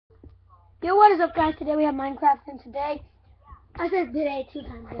Yo, what is up, guys? Today we have Minecraft, and today, I said today 2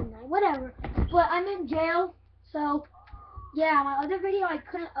 times, didn't I? Whatever. But I'm in jail, so, yeah, my other video, I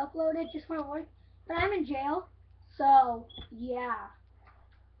couldn't upload it, just wouldn't work. But I'm in jail, so, yeah.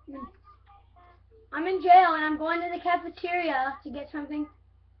 I'm in jail, and I'm going to the cafeteria to get something.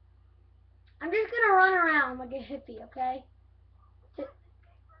 I'm just gonna run around like a hippie, okay?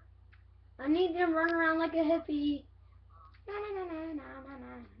 I need to run around like a hippie. Na, na, na, na, na,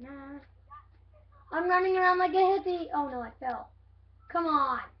 na, na. I'm running around like a hippie. Oh no, I fell. Come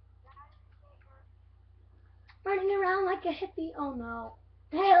on. Running around like a hippie. Oh no.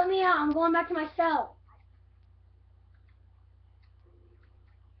 Hey, let me out. I'm going back to my cell.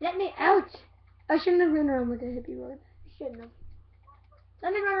 Let me out. I shouldn't have run around like a hippie, really. I shouldn't have.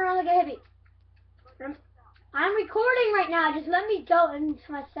 Let me run around like a hippie. I'm recording right now. Just let me go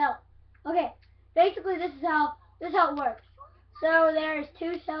into my cell. Okay. Basically, this is how it works. So there's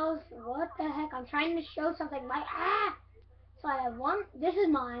 2 cells. What the heck? I'm trying to show something. So I have one. This is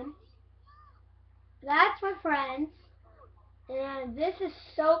mine. That's my friend's. And this is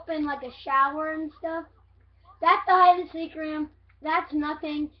soap and like a shower and stuff. That's the hide and seek room. That's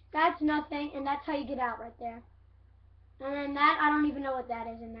nothing. That's nothing. And that's how you get out right there. And then that, I don't even know what that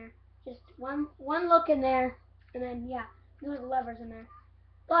is in there. Just one look in there. And then, yeah, there's levers in there.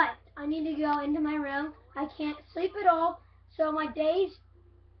 But I need to go into my room. I can't sleep at all. So my days,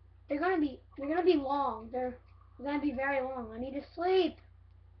 they're gonna be long. They're gonna be very long. I need to sleep.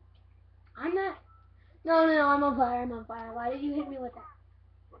 I'm not. No, I'm on fire. I'm on fire. Why did you hit me with that?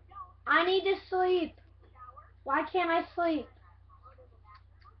 I need to sleep. Why can't I sleep?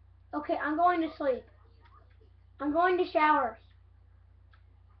 Okay, I'm going to sleep. I'm going to shower.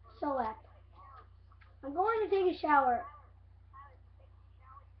 Select. I'm going to take a shower.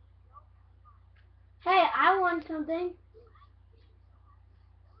 Hey, I want something.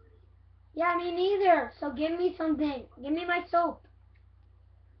 Yeah, me neither. So give me something. Give me my soap.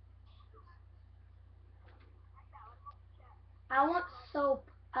 I want soap.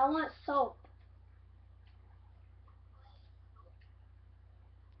 I want soap.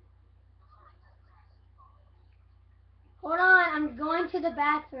 Hold on, I'm going to the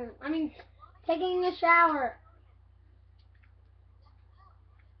bathroom. I mean, taking a shower.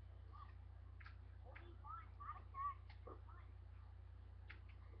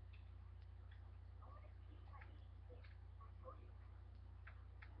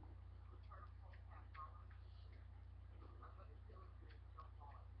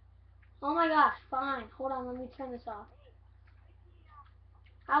 Oh my gosh, fine. Hold on, let me turn this off.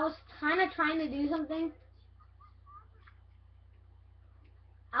 I was kind of trying to do something.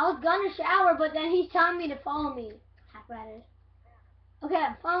 I was gonna shower, but then he's telling me to follow me. Hack that is. Okay,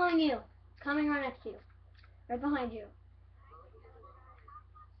 I'm following you. Coming right next to you. Right behind you.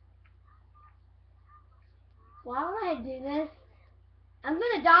 Why would I do this? I'm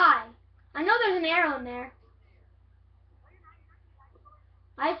gonna die. I know there's an arrow in there.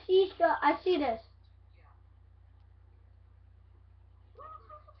 I see this.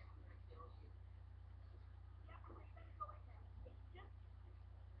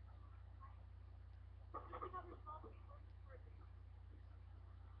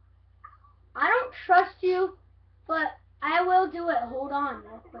 I don't trust you, but I will do it. Hold on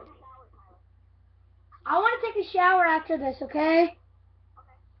real quick. I want to take a shower after this, okay?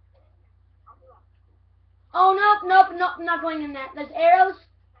 Oh, nope, I'm not going in there. There's arrows.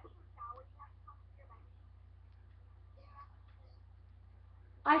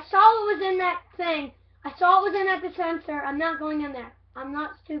 I saw it was in that thing. I saw it was in that dispenser. I'm not going in there. I'm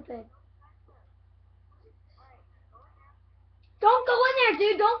not stupid. Don't go in there,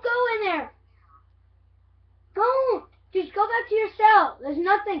 dude. Don't go in there. Don't. Just go back to your cell. There's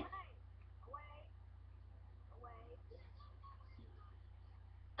nothing.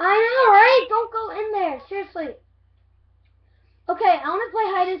 I know, right? Don't go in there. Seriously. Okay, I want to play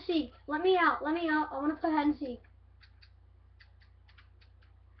hide and seek. Let me out. Let me out. I want to play hide and seek.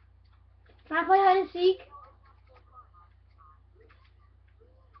 Can I play hide and seek?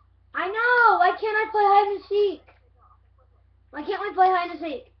 I know. Why can't I play hide and seek? Why can't we play hide and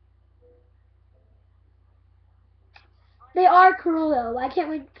seek? They are cruel though. Why can't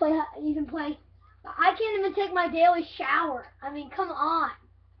we play? Even play? I can't even take my daily shower. I mean, come on.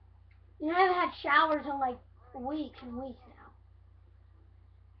 You know, I haven't had showers in like weeks and weeks now.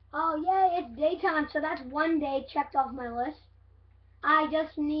 Oh yay! It's daytime, so that's one day checked off my list. I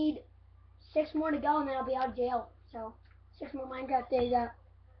just need 6 more to go, and then I'll be out of jail. So 6 more Minecraft days out.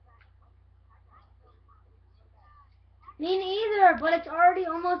 Me neither, but it's already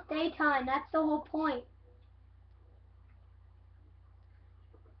almost daytime. That's the whole point.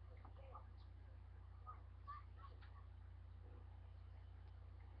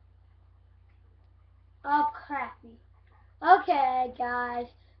 Oh, crappy. Okay, guys.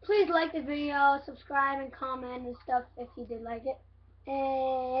 Please like the video, subscribe, and comment and stuff if you did like it.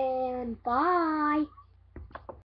 And bye.